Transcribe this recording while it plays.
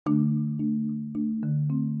In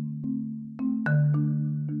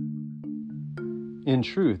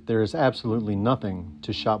truth, there is absolutely nothing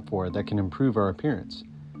to shop for that can improve our appearance,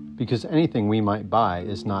 because anything we might buy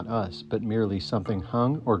is not us, but merely something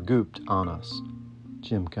hung or gooped on us.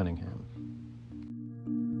 Jim Cunningham.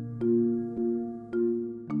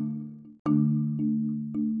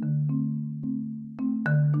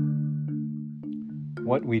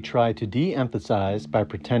 What we try to de-emphasize by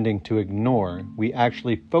pretending to ignore, we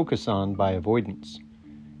actually focus on by avoidance.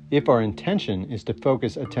 If our intention is to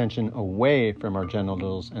focus attention away from our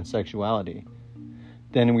genitals and sexuality,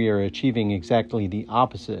 then we are achieving exactly the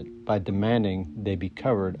opposite by demanding they be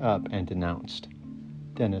covered up and denounced.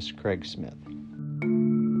 Dennis Craig Smith.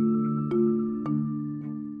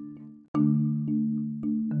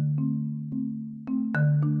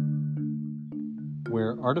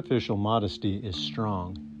 Where artificial modesty is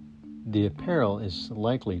strong, the apparel is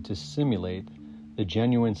likely to simulate the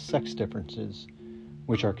genuine sex differences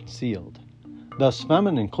which are concealed. Thus,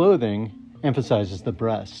 feminine clothing emphasizes the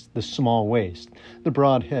breasts, the small waist, the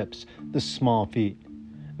broad hips, the small feet.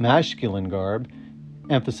 Masculine garb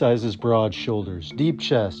emphasizes broad shoulders, deep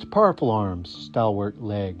chest, powerful arms, stalwart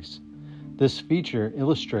legs. This feature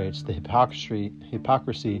illustrates the hypocrisy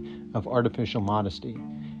of artificial modesty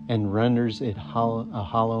and renders it a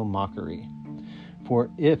hollow mockery. For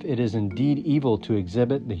if it is indeed evil to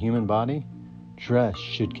exhibit the human body, dress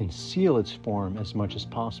should conceal its form as much as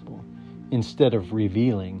possible, instead of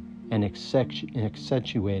revealing and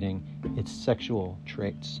accentuating its sexual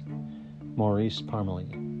traits. Maurice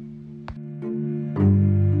Parmelee.